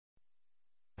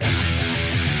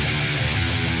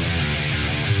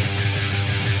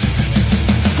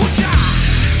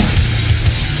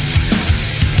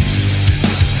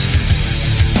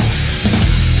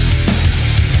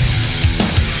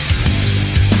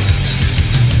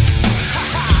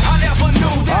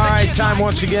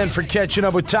once again for catching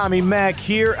up with Tommy Mack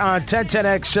here on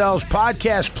 1010XL's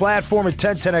podcast platform at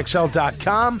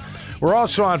 1010XL.com. We're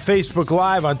also on Facebook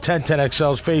Live on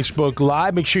 1010XL's Facebook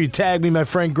Live. Make sure you tag me, my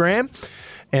friend Graham.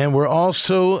 And we're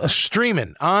also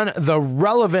streaming on the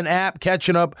Relevant app,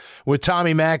 catching up with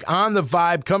Tommy Mack on the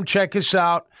Vibe. Come check us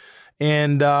out.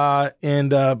 And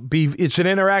it's an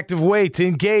interactive way to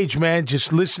engage, man.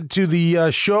 Just listen to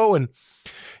the show, and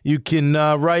you can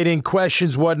write in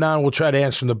questions, whatnot, and we'll try to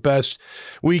answer them the best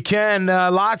we can.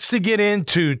 Lots to get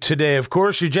into today. Of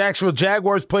course, the Jacksonville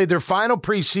Jaguars played their final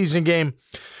preseason game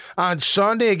on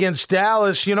Sunday against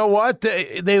Dallas. You know what?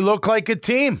 They look like a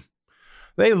team.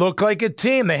 They look like a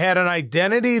team. They had an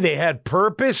identity. They had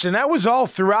purpose, and that was all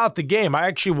throughout the game. I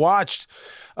actually watched.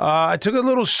 I took a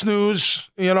little snooze,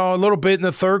 a little bit in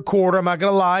the third quarter. I'm not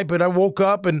going to lie, but I woke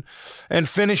up and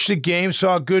finished the game,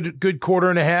 saw a good quarter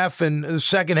and a half, and the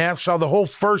second half, saw the whole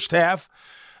first half.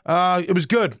 It was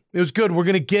good. It was good. We're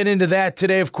going to get into that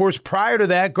today. Of course, prior to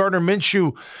that, Gardner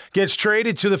Minshew gets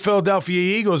traded to the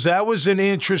Philadelphia Eagles. That was an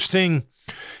interesting,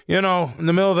 in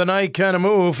the middle of the night kind of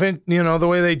move, and, the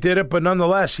way they did it. But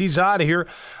nonetheless, he's out of here.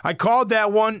 I called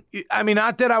that one. I mean,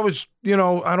 not that I was, I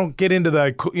don't get into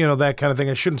that, that kind of thing.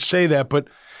 I shouldn't say that, but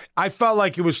I felt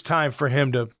like it was time for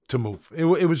him to move. It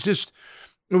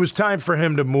was time for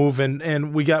him to move,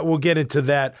 and we'll get into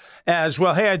that as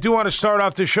well. Hey, I do want to start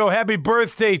off the show. Happy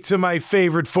birthday to my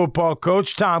favorite football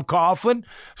coach, Tom Coughlin.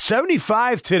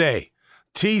 75 today.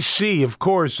 TC, of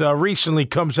course, recently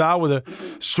comes out with a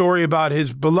story about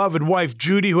his beloved wife,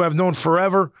 Judy, who I've known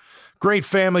forever. Great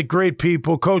family, great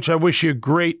people. Coach, I wish you a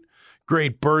great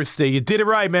birthday. You did it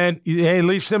right, man. Hey, at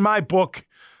least in my book,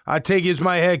 I take you as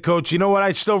my head coach. You know what?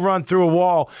 I still run through a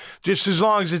wall just as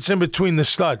long as it's in between the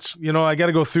studs. I got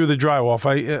to go through the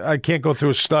drywall. I can't go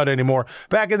through a stud anymore.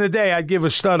 Back in the day, I'd give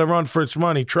a stud a run for its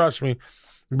money, trust me.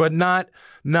 But not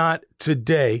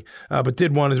today. But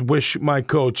did want to wish my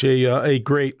coach a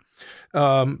great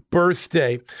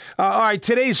birthday. All right,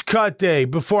 today's cut day.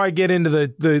 Before I get into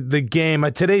the game,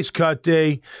 today's cut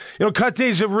day. Cut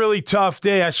day's a really tough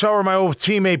day. I saw where my old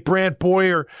teammate Brant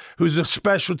Boyer, who's a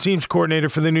special teams coordinator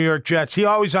for the New York Jets, he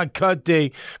always on cut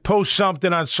day posts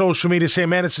something on social media saying,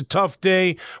 man, it's a tough day.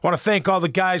 I want to thank all the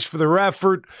guys for their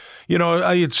effort.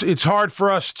 It's hard for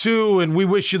us too, and we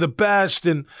wish you the best,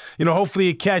 and hopefully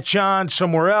you catch on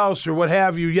somewhere else or what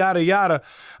have you, yada yada.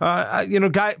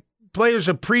 Players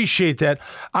appreciate that.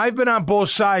 I've been on both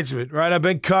sides of it, right? I've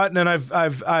been cut, and then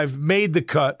I've made the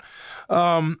cut.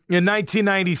 In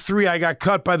 1993, I got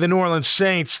cut by the New Orleans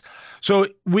Saints. So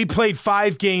we played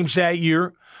 5 games that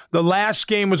year. The last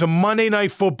game was a Monday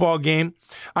Night Football game.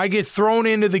 I get thrown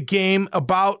into the game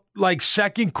about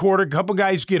second quarter. A couple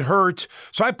guys get hurt.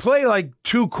 So I play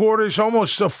 2 quarters,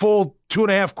 almost a full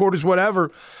 2.5 quarters,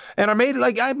 whatever. And I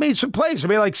made some plays. I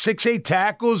made 6, 8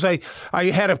 tackles. I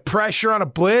had a pressure on a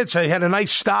blitz. I had a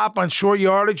nice stop on short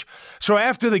yardage. So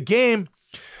after the game,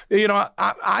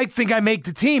 I think I make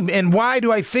the team. And why do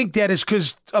I think that is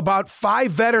because about 5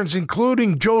 veterans,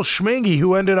 including Joel Schmingy,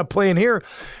 who ended up playing here,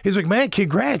 he's like, man,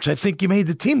 congrats. I think you made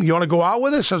the team. You want to go out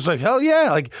with us? I was like, hell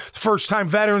yeah. First time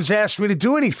veterans asked me to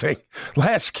do anything.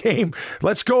 Last game,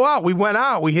 let's go out. We went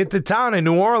out. We hit the town in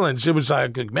New Orleans. It was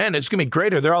like, man, it's going to be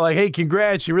greater. They're all like, hey,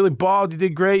 congrats. You really balled. You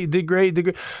did great. You did great. You did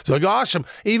great. It's like, awesome.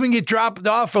 Even get dropped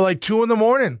off for 2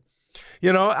 a.m.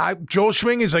 Joel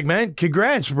Schwing is like, man,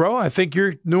 congrats, bro. I think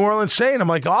you're New Orleans Saint. I'm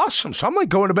like, awesome. So I'm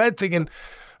going to bed thinking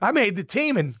I made the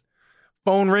team, and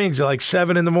phone rings at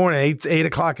 7 in the morning, 8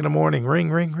 o'clock in the morning.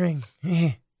 Ring, ring, ring.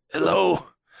 Hello.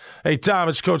 Hey, Tom,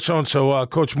 it's Coach so-and-so.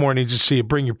 Coach Moore needs to see you.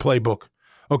 Bring your playbook.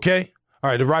 Okay? All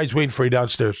right, the ride's waiting for you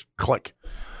downstairs. Click.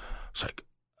 It's like,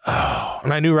 oh.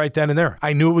 And I knew right then and there.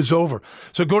 I knew it was over.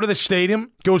 So go to the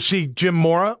stadium, go see Jim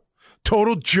Mora.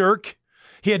 Total jerk.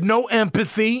 He had no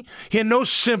empathy. He had no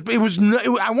sympathy.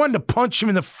 I wanted to punch him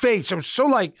in the face. I was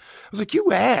like,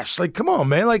 you ass. Come on,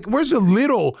 man. Where's a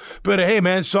little bit of, hey,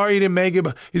 man, sorry you didn't make it.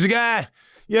 But he's like,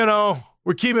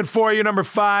 we're keeping for you, number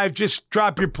 5. Just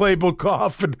drop your playbook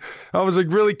off. And I was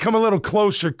like, really, come a little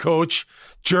closer, coach.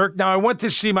 Jerk. Now, I went to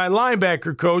see my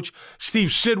linebacker coach,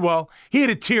 Steve Sidwell. He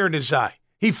had a tear in his eye.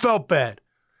 He felt bad.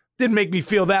 Didn't make me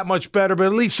feel that much better, but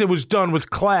at least it was done with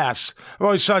class. I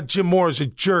always thought Jim Moore as a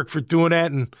jerk for doing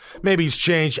that, and maybe he's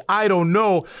changed. I don't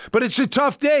know, but it's a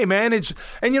tough day, man.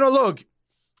 Look,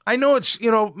 I know it's,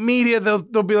 media, they'll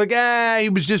be like, he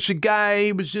was just a guy,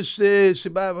 he was just this,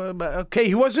 blah, blah, blah. Okay,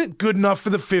 he wasn't good enough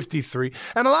for the 53,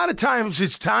 and a lot of times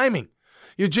it's timing.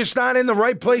 You're just not in the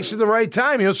right place at the right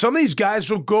time. Some of these guys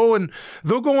will go and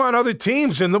they'll go on other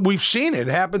teams, and we've seen it.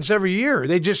 It happens every year.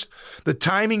 The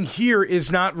timing here is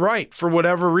not right for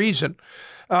whatever reason.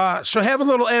 So have a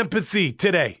little empathy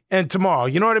today and tomorrow.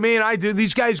 You know what I mean? I do.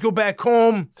 These guys go back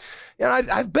home.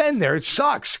 I've been there. It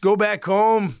sucks. Go back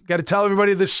home. Got to tell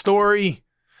everybody this story.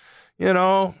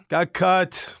 Got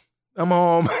cut. I'm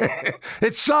home.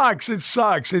 It sucks. It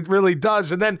sucks. It really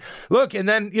does. And then,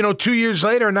 2 years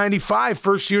later, in 95,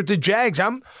 first year at the Jags,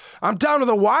 I'm down to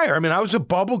the wire. I mean, I was a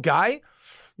bubble guy.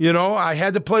 I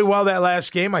had to play well that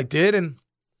last game. I did. And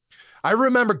I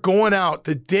remember going out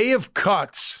the day of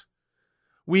cuts.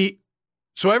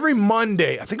 So every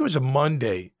Monday, I think it was a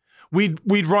Monday,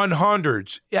 we'd run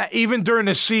hundreds, even during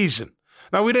the season.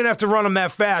 Now, we didn't have to run them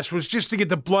that fast. It was just to get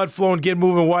the blood flowing, get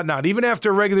moving, and whatnot. Even after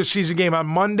a regular season game on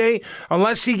Monday,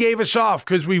 unless he gave us off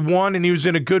because we won and he was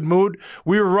in a good mood,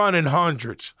 we were running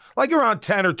hundreds, like around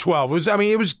 10 or 12.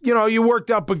 It was you worked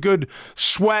up a good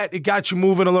sweat. It got you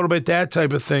moving a little bit, that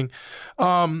type of thing.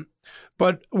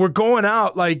 But we're going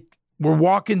out, like we're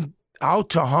walking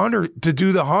out to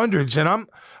do the hundreds, and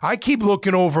I keep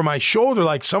looking over my shoulder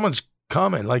like someone's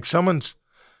coming, like someone's.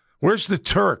 Where's the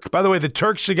Turk? By the way, the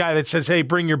Turk's the guy that says, hey,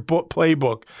 bring your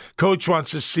playbook. Coach wants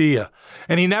to see you.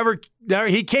 And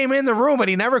he came in the room, and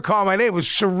he never called my name. It was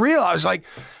surreal. I was like,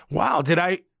 wow, did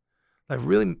I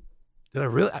really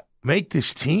make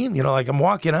this team? I'm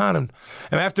walking on him.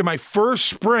 And after my first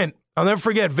sprint, I'll never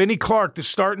forget, Vinnie Clark, the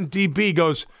starting DB,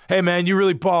 goes, hey, man, you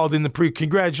really balled in the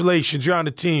congratulations, you're on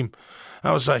the team.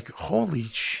 I was like, holy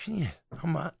shit,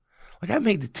 come on. Like, I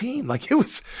made the team. Like, it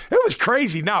was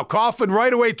crazy. Now, Coughlin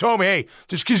right away told me, hey,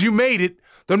 just because you made it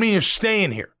doesn't mean you're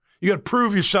staying here. You got to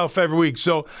prove yourself every week.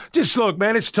 So just look,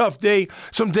 man, it's a tough day.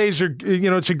 Some days are,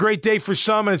 it's a great day for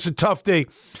some, and it's a tough day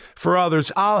for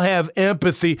others. I'll have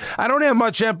empathy. I don't have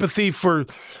much empathy for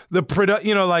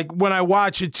like when I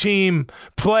watch a team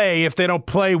play if they don't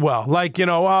play well. Like,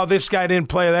 oh, this guy didn't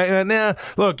play that. Nah,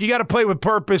 look, you got to play with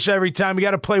purpose every time. You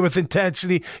got to play with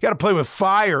intensity. You got to play with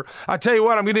fire. I'll tell you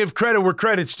what, I'm going to give credit where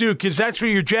credit's due because that's what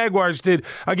your Jaguars did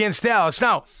against Dallas.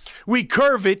 Now, we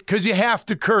curve it because you have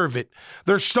to curve it.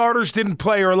 Their starters didn't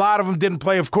play, or a lot of them didn't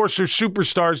play. Of course, their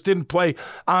superstars didn't play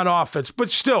on offense.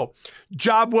 But still,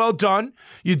 job well done.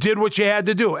 You did what you had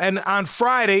to do. And on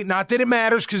Friday, not that it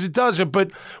matters because it doesn't,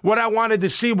 but what I wanted to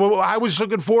see, what I was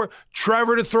looking for,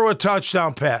 Trevor to throw a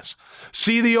touchdown pass.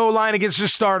 See the O-line against the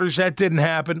starters. That didn't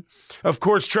happen. Of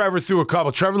course, Trevor threw a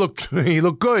couple. Trevor looked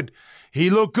good. He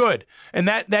looked good. And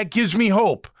that gives me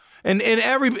hope. And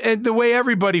the way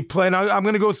everybody played, I'm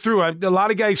going to go through. A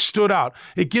lot of guys stood out.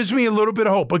 It gives me a little bit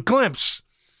of hope, a glimpse.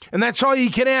 And that's all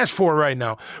you can ask for right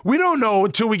now. We don't know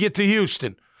until we get to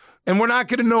Houston. And we're not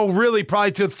going to know really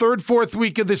probably to the third, fourth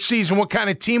week of the season what kind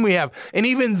of team we have. And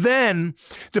even then,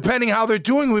 depending how they're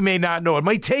doing, we may not know. It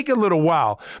might take a little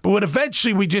while. But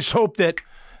eventually we just hope that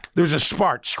there's a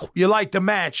spark. You light the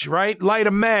match, right? Light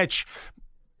a match.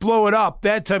 Blow it up,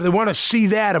 that type. They want to see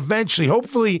that eventually.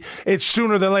 Hopefully, it's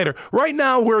sooner than later. Right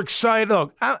now, we're excited.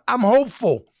 Look, I'm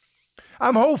hopeful.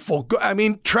 I'm hopeful. I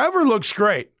mean, Trevor looks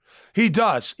great. He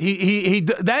does. He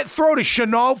that throw to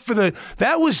Shenault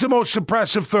that was the most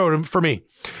impressive throw for me.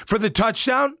 For the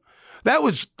touchdown, that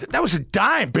was a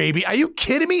dime, baby. Are you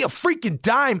kidding me? A freaking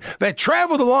dime that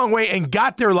traveled a long way and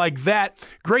got there like that.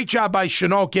 Great job by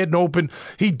Shenault getting open.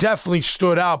 He definitely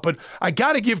stood out. But I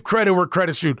got to give credit where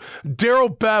credit's due.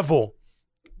 Darrell Bevell,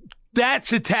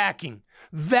 that's attacking.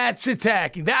 That's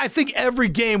attacking. I think every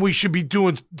game we should be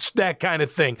doing that kind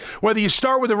of thing. Whether you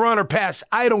start with a run or pass,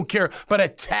 I don't care. But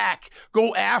attack.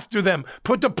 Go after them.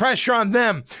 Put the pressure on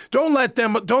them. Don't let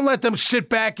them sit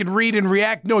back and read and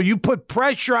react. No, you put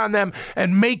pressure on them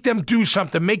and make them do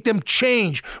something. Make them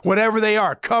change whatever they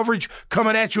are. Coverage,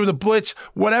 coming at you with a blitz,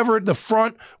 whatever, the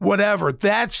front, whatever.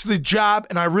 That's the job.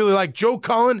 And I really like Joe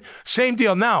Cullen. Same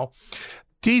deal. Now,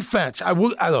 defense. I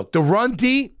look, the run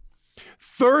D.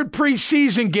 Third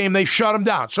preseason game, they shut him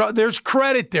down. So there's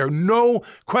credit there. No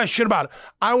question about it.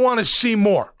 I want to see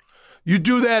more. You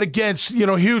do that against,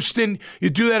 Houston. You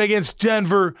do that against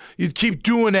Denver. You keep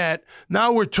doing that.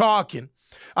 Now we're talking.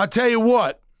 I'll tell you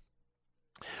what.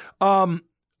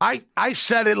 I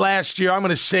said it last year. I'm going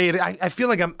to say it. I feel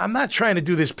like I'm not trying to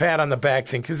do this pat on the back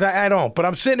thing because I don't. But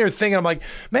I'm sitting there thinking, I'm like,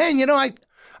 man, I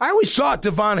always thought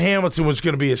Devon Hamilton was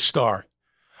going to be a star.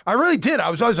 I really did.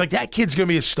 I was always like, that kid's going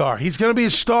to be a star. He's going to be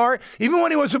a star. Even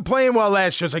when he wasn't playing well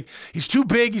last year, I was like, he's too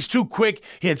big. He's too quick.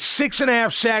 He had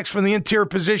 6.5 sacks from the interior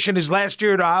position his last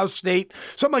year at Ohio State.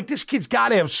 So I'm like, this kid's got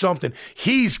to have something.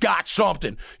 He's got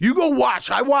something. You go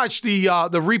watch. I watched the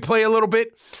replay a little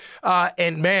bit,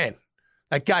 and man,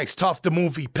 That guy's tough to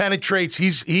move. He penetrates.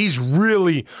 He's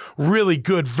really, really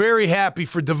good. Very happy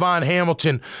for Devon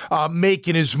Hamilton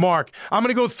making his mark. I'm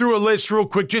going to go through a list real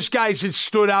quick. Just guys that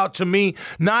stood out to me,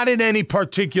 not in any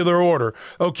particular order.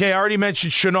 Okay, I already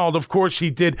mentioned Shenault. Of course he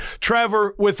did.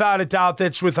 Trevor, without a doubt,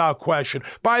 that's without question.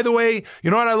 By the way,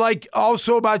 you know what I like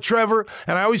also about Trevor?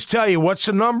 And I always tell you, what's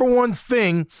the number one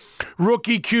thing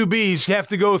rookie QBs have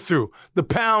to go through? The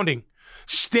pounding.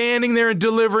 Standing there and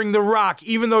delivering the rock,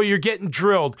 even though you're getting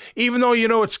drilled, even though you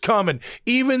know it's coming,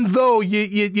 even though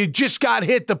you just got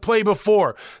hit the play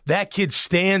before. That kid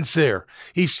stands there.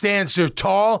 He stands there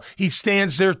tall. He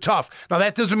stands there tough. Now,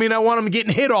 that doesn't mean I want him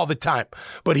getting hit all the time,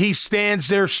 but he stands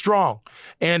there strong.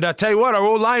 And I'll tell you what, our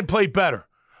O-line played better.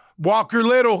 Walker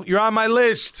Little, you're on my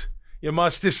list. You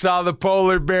must have saw the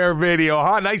polar bear video,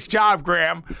 huh? Nice job,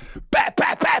 Graham. Bat,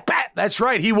 bat, bat, bat. That's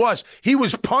right, he was. He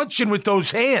was punching with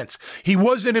those hands. He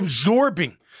wasn't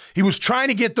absorbing. He was trying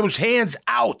to get those hands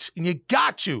out, and you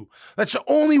got to. That's the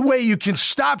only way you can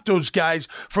stop those guys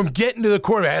from getting to the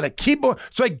quarterback. And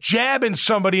it's like jabbing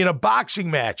somebody in a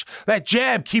boxing match. That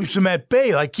jab keeps them at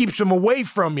bay, like keeps them away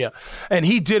from you. And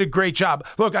he did a great job.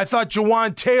 Look, I thought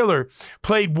Jawan Taylor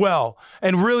played well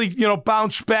and really,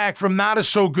 bounced back from not a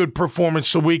so good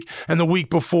performance the week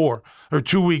before. Or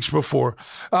 2 weeks before.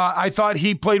 I thought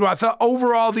he played well. I thought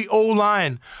overall the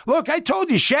O-line. Look, I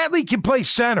told you, Shatley can play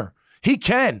center. He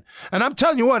can. And I'm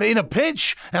telling you what, in a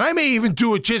pinch, and I may even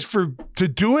do it just to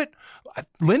do it,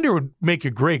 Linder would make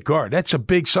a great guard. That's a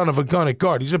big son of a gun at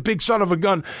guard. He's a big son of a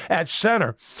gun at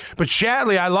center. But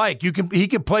Shatley, I like. He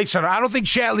can play center. I don't think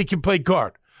Shatley can play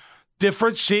guard.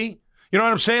 Different, see? You know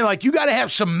what I'm saying? Like, you got to have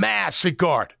some mass at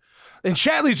guard. And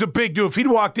Shatley's a big dude. If he'd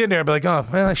walked in there, I'd be like, oh,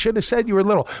 man, I shouldn't have said you were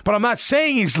little. But I'm not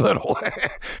saying he's little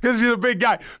because he's a big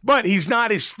guy. But he's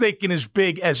not as thick and as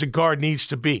big as a guard needs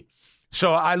to be.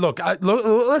 So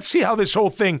let's see how this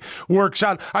whole thing works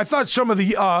out. I thought some of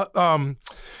the, I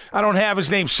don't have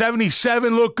his name,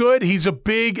 77 looked good. He's a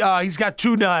big, he's got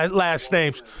two last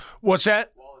names. What's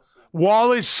that?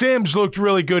 Wallace Sims looked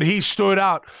really good. He stood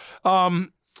out.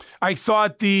 I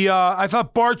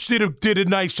thought Barch did a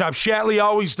nice job. Shatley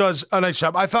always does a nice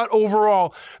job. I thought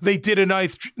overall they did a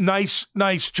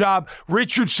nice job.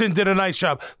 Richardson did a nice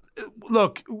job.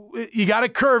 Look, you got to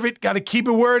curve it, got to keep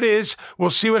it where it is.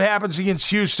 We'll see what happens against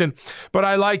Houston. But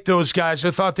I like those guys.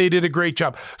 I thought they did a great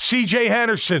job. C.J.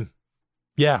 Henderson.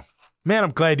 Yeah. Man,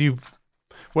 I'm glad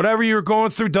whatever you're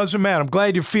going through doesn't matter. I'm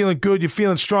glad you're feeling good. You're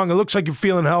feeling strong. It looks like you're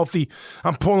feeling healthy.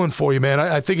 I'm pulling for you, man.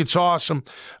 I think it's awesome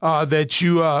that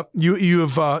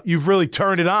you've really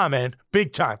turned it on, man.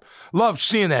 Big time. Love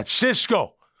seeing that.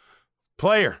 Cisco,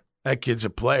 player. That kid's a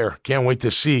player. Can't wait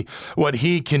to see what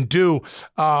he can do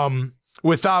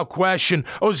without question.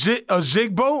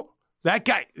 Ozigbo, that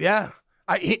guy, yeah.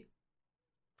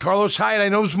 Carlos Hyde, I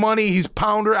know his money. He's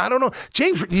pounder. I don't know.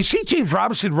 You see James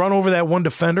Robinson run over that one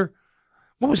defender?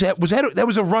 What was that? That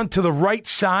was a run to the right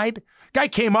side? Guy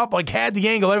came up, had the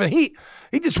angle. Everything.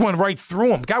 He just went right through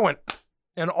him. Guy went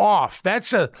and off.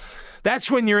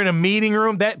 That's when you're in a meeting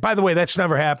room. By the way, that's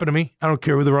never happened to me. I don't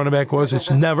care who the running back was.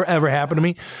 It's never, ever happened to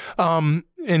me.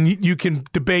 And you can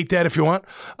debate that if you want.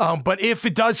 But if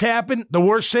it does happen, the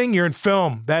worst thing, you're in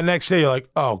film. That next day, you're like,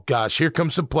 oh, gosh, here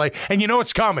comes the play. And you know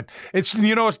it's coming. It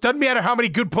doesn't matter how many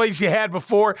good plays you had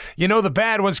before. You know the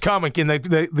bad one's coming. And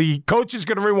the coach is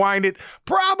going to rewind it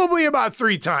probably about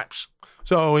 3 times.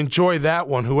 So enjoy that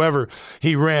one, whoever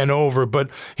he ran over.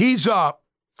 But he's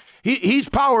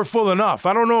powerful enough.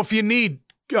 I don't know if you need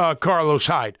Carlos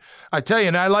Hyde. I tell you,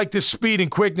 and I like the speed and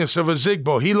quickness of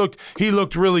Ozigbo. He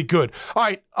looked really good. All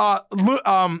right,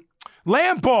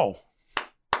 Lambo.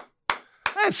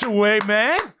 That's the way,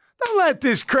 man. Don't let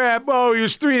this crap. Oh, he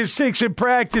was 3-6 in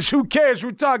practice. Who cares?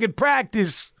 We're talking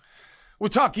practice. We're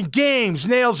talking games.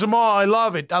 Nails them all. I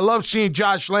love it. I love seeing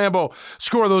Josh Lambo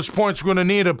score those points. We're going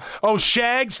to need him. Oh,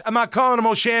 Shags. I'm not calling him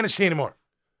O'Shaughnessy anymore.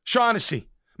 Shaughnessy.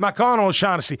 I'm not calling him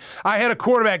O'Shaughnessy. I had a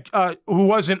quarterback who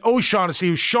wasn't O'Shaughnessy.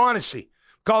 He was Shaughnessy.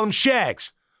 Call him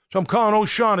Shags. So I'm calling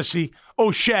O'Shaughnessy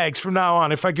O'Shags from now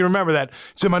on. If I can remember that,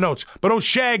 it's in my notes. But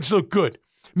O'Shags look good.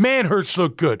 Manhurts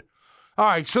look good. All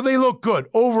right, so they look good.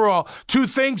 Overall, 2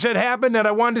 things that happened that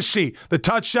I wanted to see. The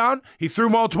touchdown, he threw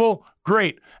multiple,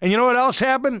 great. And you know what else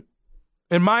happened?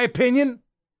 In my opinion,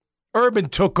 Urban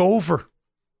took over.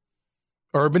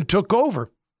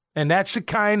 And that's the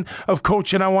kind of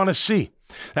coaching I want to see.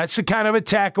 That's the kind of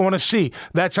attack I want to see.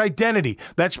 That's identity.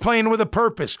 That's playing with a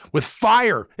purpose, with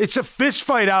fire. It's a fist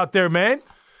fight out there, man.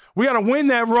 We got to win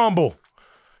that Rumble,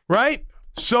 right?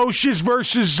 Socias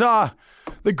versus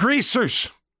the Greasers.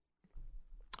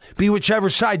 Be whichever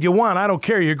side you want. I don't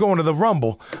care. You're going to the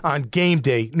Rumble on game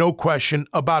day. No question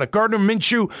about it. Gardner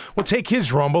Minshew will take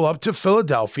his Rumble up to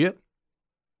Philadelphia.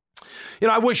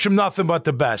 I wish him nothing but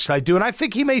the best. I do. And I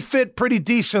think he may fit pretty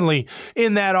decently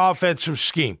in that offensive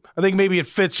scheme. I think maybe it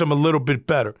fits him a little bit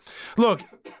better. Look,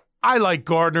 I like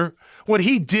Gardner. What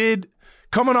he did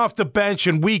coming off the bench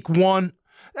in week 1,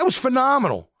 that was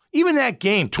phenomenal. Even that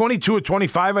game, 22 of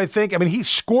 25, I think. I mean, he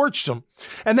scorched them.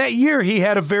 And that year, he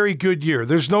had a very good year.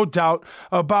 There's no doubt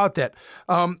about that.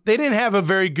 They didn't have a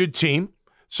very good team.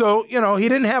 So, he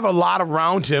didn't have a lot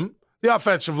around him. The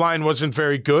offensive line wasn't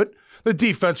very good. The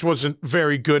defense wasn't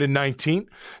very good in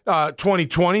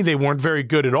 2020, they weren't very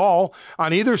good at all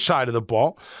on either side of the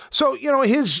ball. So,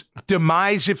 his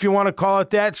demise, if you want to call it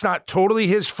that, it's not totally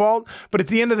his fault. But at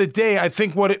the end of the day, I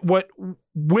think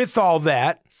with all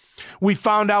that, we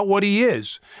found out what he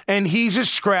is. And he's a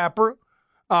scrapper.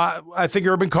 I think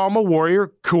Urban called him a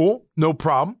warrior. Cool. No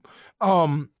problem.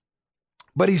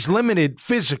 But he's limited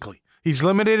physically. He's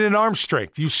limited in arm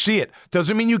strength. You see it.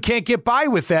 Doesn't mean you can't get by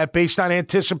with that based on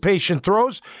anticipation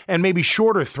throws and maybe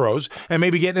shorter throws and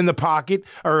maybe getting in the pocket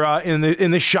or in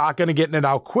the shotgun and getting it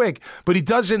out quick. But he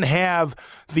doesn't have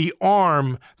the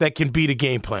arm that can beat a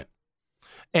game plan.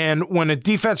 And when a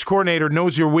defense coordinator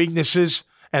knows your weaknesses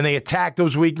and they attack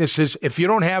those weaknesses, if you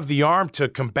don't have the arm to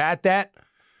combat that,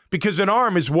 because an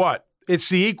arm is what? It's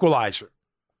the equalizer.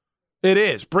 It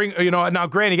is. Now,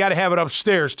 granted, you got to have it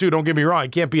upstairs, too. Don't get me wrong. You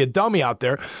can't be a dummy out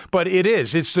there. But it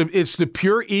is. It's the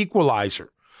pure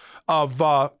equalizer of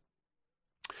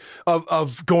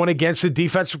going against a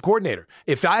defensive coordinator.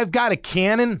 If I've got a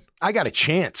cannon, I got a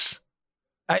chance.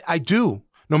 I do.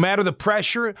 No matter the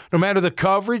pressure, no matter the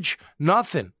coverage,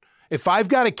 nothing. If I've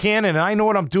got a cannon and I know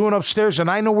what I'm doing upstairs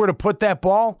and I know where to put that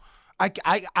ball,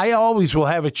 I always will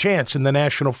have a chance in the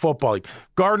National Football League.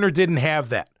 Gardner didn't have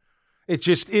that. It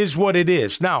just is what it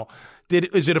is. Now,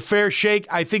 is it a fair shake?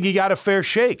 I think he got a fair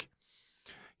shake.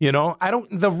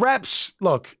 The reps,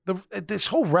 look, this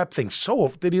whole rep thing,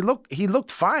 he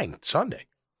looked fine Sunday.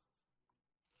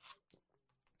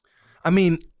 I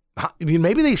mean,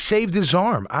 maybe they saved his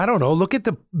arm. I don't know. Look at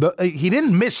he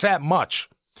didn't miss that much.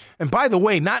 And by the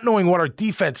way, not knowing what our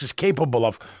defense is capable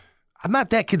of, I'm not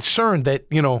that concerned that,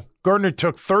 Gardner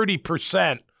took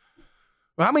 30%.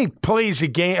 How many plays a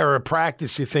game or a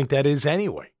practice do you think that is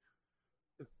anyway?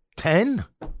 10?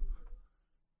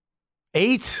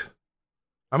 8?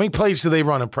 How many plays do they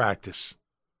run in practice?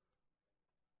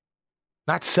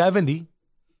 Not 70.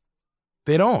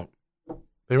 They don't.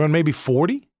 They run maybe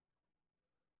 40.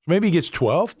 Maybe he gets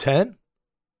 12, 10.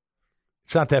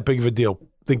 It's not that big of a deal.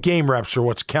 The game reps are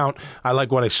what's count. I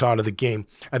like what I saw to the game.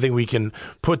 I think we can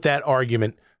put that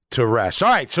argument to rest. All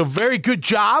right, so very good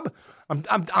job.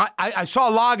 I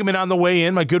saw Loggeman on the way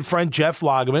in, my good friend Jeff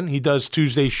Loggeman. He does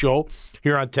Tuesday's show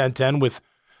here on 1010 with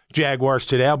Jaguars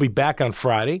Today. I'll be back on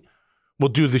Friday. We'll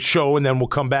do the show, and then we'll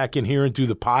come back in here and do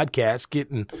the podcast,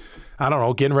 getting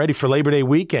ready for Labor Day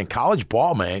weekend. College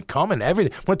ball, man, coming,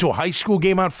 everything. Went to a high school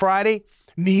game on Friday,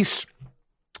 Nice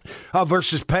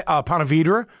versus Ponte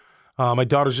Vedra. My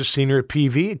daughter's a senior at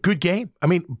PV. Good game. I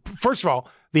mean, first of all,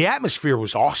 the atmosphere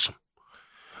was awesome.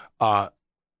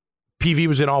 PV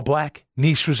was in all black.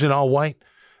 Nice was in all white.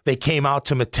 They came out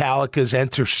to Metallica's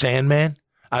Enter Sandman.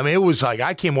 I mean, it was like,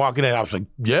 I came walking in, I was like,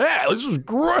 yeah, this is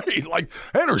great. Like,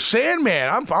 Enter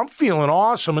Sandman, I'm feeling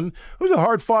awesome. And it was a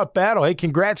hard-fought battle. Hey,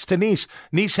 congrats to Nice.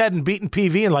 Nice hadn't beaten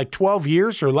PV in like 12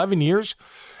 years or 11 years.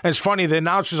 And it's funny, the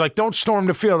announcer's like, don't storm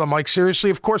the field. I'm like,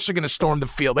 seriously? Of course they're going to storm the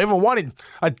field. They haven't won in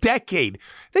a decade.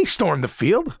 They stormed the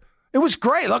field. It was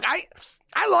great. Look,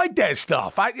 I like that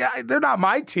stuff. They're not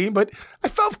my team, but I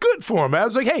felt good for them. I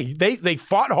was like, hey, they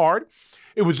fought hard.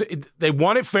 They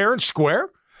won it fair and square,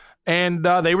 and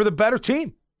they were the better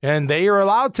team. And they are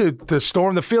allowed to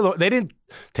storm the field. They didn't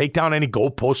take down any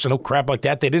goalposts and no crap like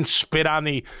that. They didn't spit on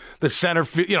the center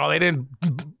field. They didn't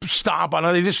stomp on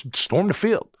it. They just stormed the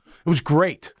field. It was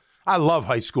great. I love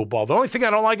high school ball. The only thing I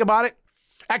don't like about it,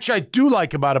 actually I do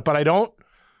like about it, but I don't,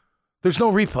 there's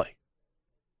no replay.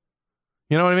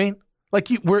 You know what I mean? Like,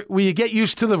 where you get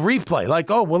used to the replay.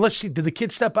 Like, oh, well, let's see. Did the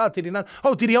kid step out? Did he not?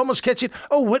 Oh, did he almost catch it?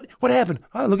 Oh, what happened?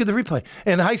 Oh, look at the replay.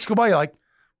 And high school ball, you're like,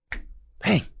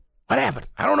 hey, what happened?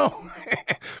 I don't know.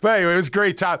 But anyway, it was a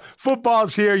great time.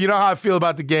 Football's here. You know how I feel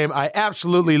about the game. I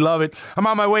absolutely love it. I'm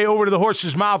on my way over to the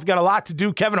horse's mouth. Got a lot to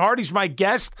do. Kevin Hardy's my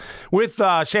guest with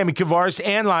Sammy Kavaris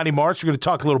and Lonnie Martz. We're going to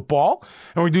talk a little ball,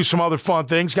 and we're going to do some other fun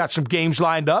things. Got some games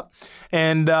lined up.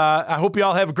 And I hope you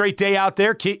all have a great day out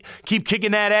there. Keep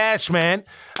kicking that ass, man.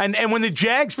 And when the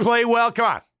Jags play well,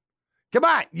 come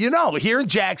on. Here in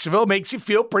Jacksonville, makes you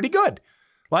feel pretty good.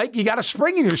 Like, you got a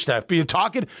spring in your step. You're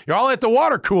talking, you're all at the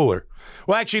water cooler.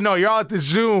 Well, actually, no, you're all at the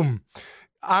Zoom,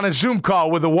 on a Zoom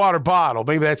call with a water bottle.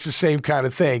 Maybe that's the same kind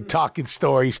of thing, talking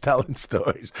stories, telling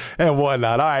stories, and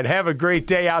whatnot. All right, have a great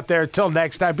day out there. Until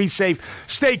next time, be safe,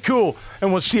 stay cool,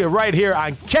 and we'll see you right here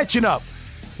on Catching Up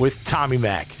with Tommy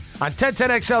Mack on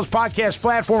 1010XL's podcast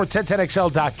platform at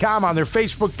 1010XL.com, on their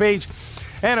Facebook page,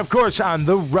 and, of course, on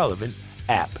the relevant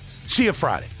app. See you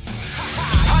Friday.